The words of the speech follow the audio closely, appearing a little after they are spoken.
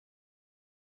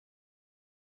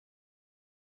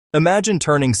Imagine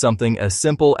turning something as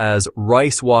simple as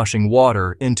rice washing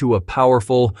water into a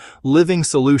powerful, living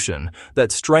solution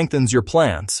that strengthens your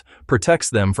plants, protects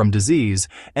them from disease,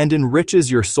 and enriches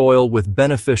your soil with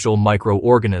beneficial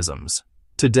microorganisms.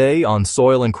 Today on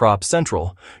Soil and Crop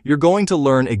Central, you're going to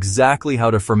learn exactly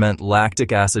how to ferment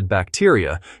lactic acid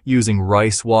bacteria using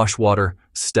rice wash water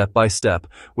step by step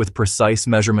with precise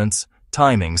measurements,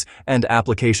 timings, and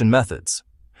application methods.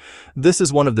 This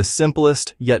is one of the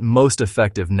simplest yet most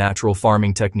effective natural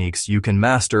farming techniques you can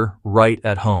master right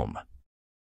at home.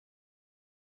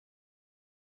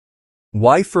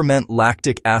 Why ferment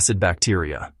lactic acid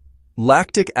bacteria?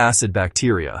 Lactic acid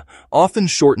bacteria, often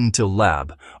shortened to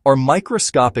LAB, are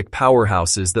microscopic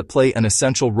powerhouses that play an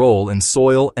essential role in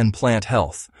soil and plant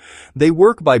health. They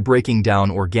work by breaking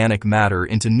down organic matter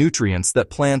into nutrients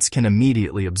that plants can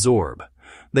immediately absorb.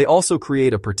 They also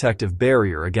create a protective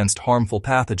barrier against harmful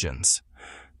pathogens.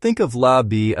 Think of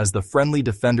LAB as the friendly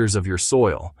defenders of your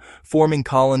soil, forming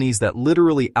colonies that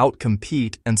literally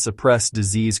outcompete and suppress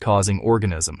disease-causing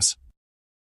organisms.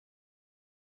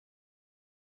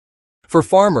 For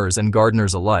farmers and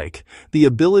gardeners alike, the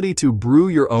ability to brew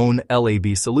your own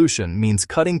LAB solution means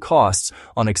cutting costs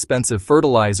on expensive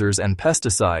fertilizers and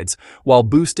pesticides while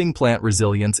boosting plant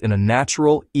resilience in a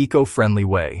natural, eco-friendly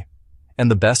way.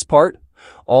 And the best part?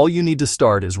 All you need to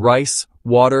start is rice,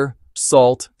 water,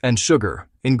 salt, and sugar,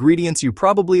 ingredients you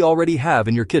probably already have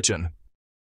in your kitchen.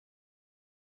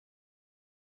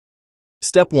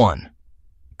 Step 1.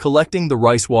 Collecting the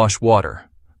rice wash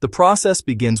water. The process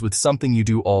begins with something you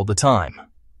do all the time: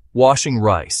 washing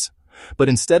rice. But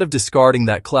instead of discarding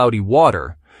that cloudy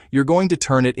water, you're going to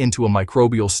turn it into a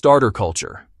microbial starter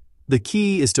culture. The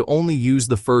key is to only use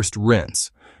the first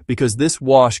rinse, because this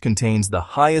wash contains the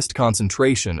highest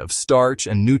concentration of starch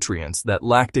and nutrients that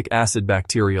lactic acid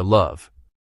bacteria love.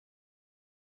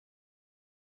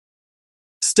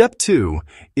 Step 2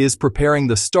 is preparing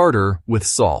the starter with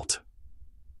salt.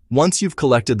 Once you've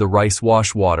collected the rice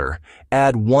wash water,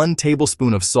 add 1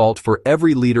 tablespoon of salt for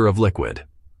every liter of liquid.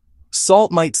 Salt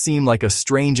might seem like a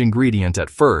strange ingredient at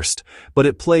first, but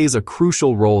it plays a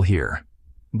crucial role here.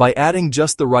 By adding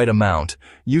just the right amount,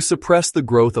 you suppress the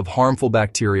growth of harmful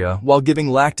bacteria while giving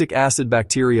lactic acid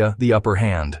bacteria the upper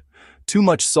hand. Too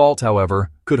much salt,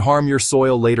 however, could harm your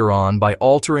soil later on by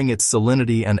altering its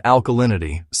salinity and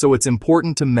alkalinity, so it's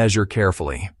important to measure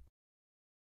carefully.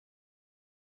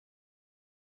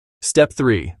 Step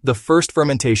 3. The first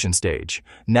fermentation stage.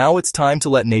 Now it's time to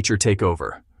let nature take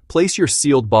over. Place your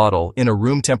sealed bottle in a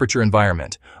room temperature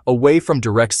environment, away from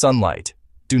direct sunlight.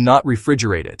 Do not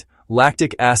refrigerate it.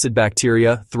 Lactic acid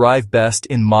bacteria thrive best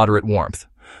in moderate warmth.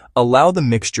 Allow the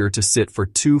mixture to sit for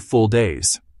 2 full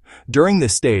days. During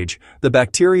this stage, the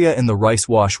bacteria in the rice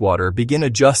wash water begin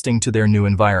adjusting to their new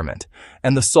environment,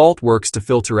 and the salt works to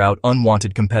filter out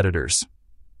unwanted competitors.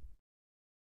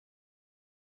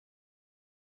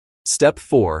 Step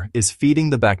 4 is feeding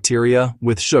the bacteria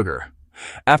with sugar.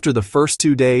 After the first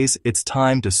 2 days, it's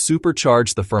time to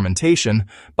supercharge the fermentation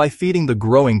by feeding the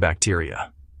growing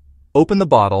bacteria. Open the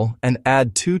bottle and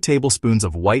add 2 tablespoons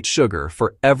of white sugar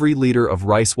for every liter of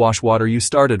rice wash water you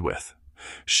started with.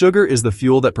 Sugar is the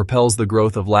fuel that propels the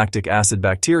growth of lactic acid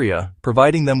bacteria,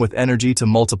 providing them with energy to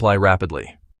multiply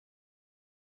rapidly.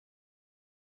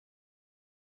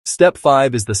 Step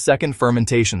 5 is the second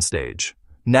fermentation stage.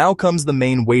 Now comes the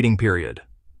main waiting period.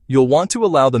 You'll want to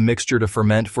allow the mixture to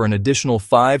ferment for an additional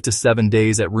 5 to 7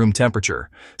 days at room temperature,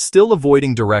 still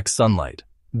avoiding direct sunlight.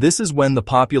 This is when the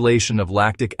population of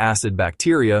lactic acid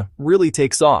bacteria really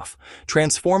takes off,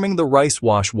 transforming the rice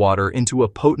wash water into a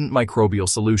potent microbial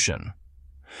solution.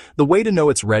 The way to know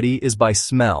it's ready is by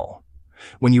smell.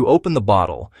 When you open the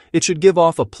bottle, it should give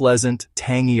off a pleasant,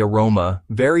 tangy aroma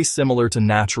very similar to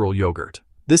natural yogurt.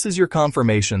 This is your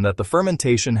confirmation that the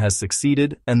fermentation has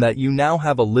succeeded and that you now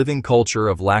have a living culture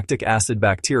of lactic acid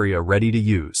bacteria ready to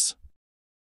use.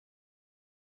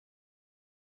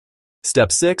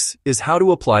 Step 6 is how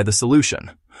to apply the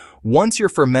solution. Once your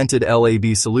fermented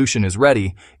LAB solution is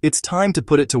ready, it's time to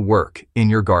put it to work in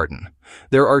your garden.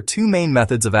 There are 2 main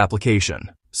methods of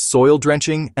application: soil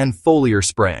drenching and foliar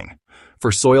spraying.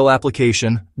 For soil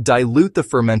application, dilute the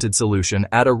fermented solution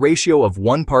at a ratio of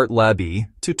 1 part LAB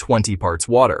to 20 parts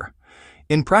water.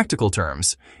 In practical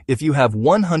terms, if you have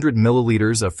 100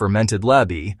 milliliters of fermented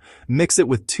LAB, mix it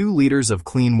with 2 liters of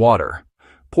clean water.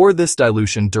 Pour this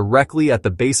dilution directly at the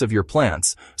base of your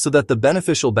plants so that the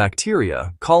beneficial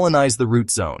bacteria colonize the root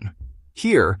zone.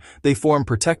 Here, they form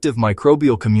protective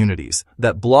microbial communities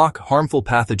that block harmful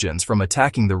pathogens from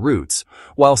attacking the roots,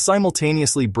 while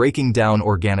simultaneously breaking down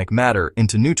organic matter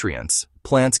into nutrients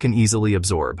plants can easily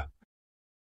absorb.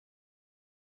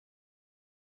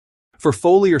 For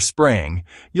foliar spraying,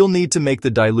 you'll need to make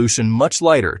the dilution much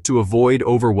lighter to avoid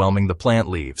overwhelming the plant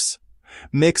leaves.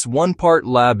 Mix 1 part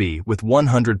Lab-E with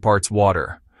 100 parts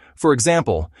water. For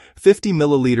example, 50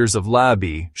 milliliters of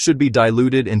Lab-E should be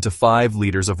diluted into 5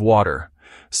 liters of water.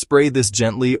 Spray this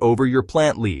gently over your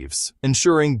plant leaves,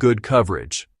 ensuring good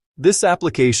coverage. This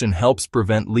application helps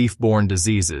prevent leaf-borne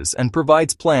diseases and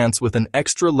provides plants with an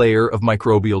extra layer of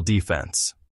microbial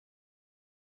defense.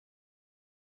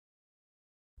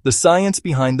 The science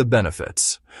behind the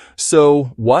benefits.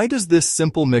 So, why does this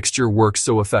simple mixture work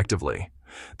so effectively?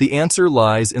 The answer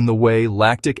lies in the way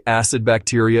lactic acid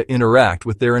bacteria interact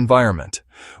with their environment.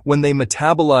 When they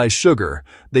metabolize sugar,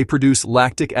 they produce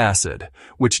lactic acid,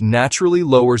 which naturally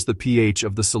lowers the pH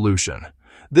of the solution.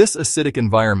 This acidic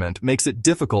environment makes it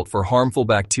difficult for harmful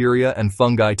bacteria and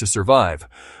fungi to survive,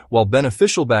 while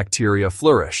beneficial bacteria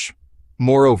flourish.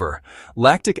 Moreover,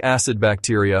 lactic acid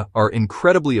bacteria are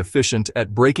incredibly efficient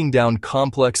at breaking down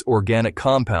complex organic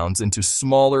compounds into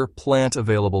smaller,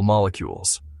 plant-available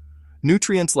molecules.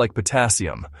 Nutrients like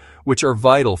potassium, which are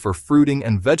vital for fruiting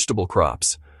and vegetable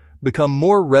crops, become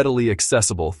more readily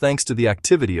accessible thanks to the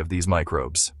activity of these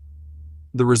microbes.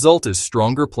 The result is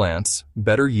stronger plants,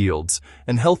 better yields,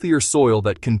 and healthier soil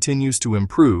that continues to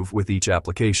improve with each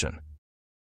application.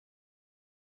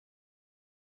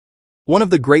 One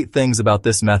of the great things about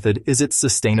this method is its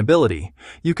sustainability.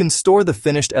 You can store the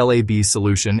finished LAB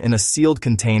solution in a sealed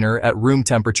container at room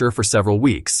temperature for several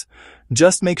weeks.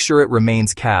 Just make sure it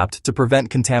remains capped to prevent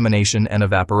contamination and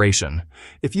evaporation.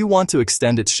 If you want to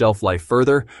extend its shelf life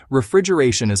further,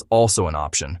 refrigeration is also an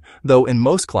option, though in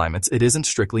most climates it isn't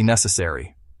strictly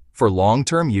necessary. For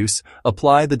long-term use,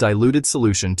 apply the diluted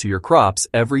solution to your crops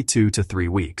every 2 to 3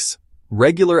 weeks.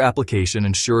 Regular application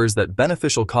ensures that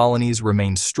beneficial colonies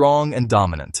remain strong and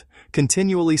dominant,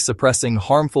 continually suppressing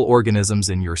harmful organisms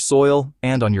in your soil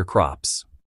and on your crops.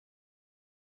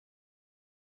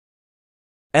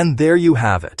 And there you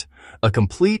have it, a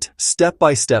complete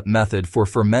step-by-step method for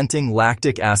fermenting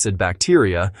lactic acid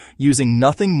bacteria using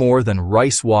nothing more than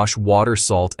rice wash, water,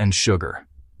 salt, and sugar.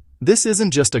 This isn't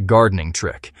just a gardening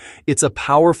trick. It's a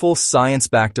powerful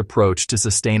science-backed approach to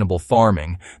sustainable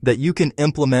farming that you can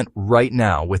implement right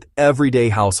now with everyday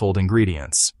household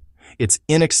ingredients. It's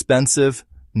inexpensive,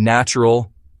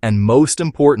 natural, and most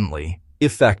importantly,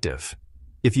 effective.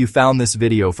 If you found this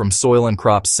video from Soil and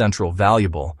Crops Central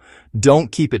valuable,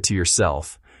 don't keep it to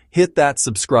yourself. Hit that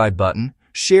subscribe button,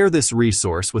 share this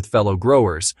resource with fellow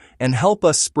growers, and help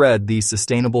us spread these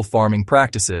sustainable farming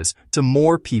practices to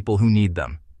more people who need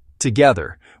them.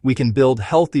 Together, we can build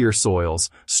healthier soils,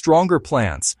 stronger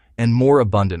plants, and more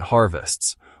abundant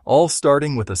harvests, all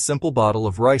starting with a simple bottle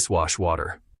of rice wash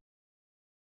water.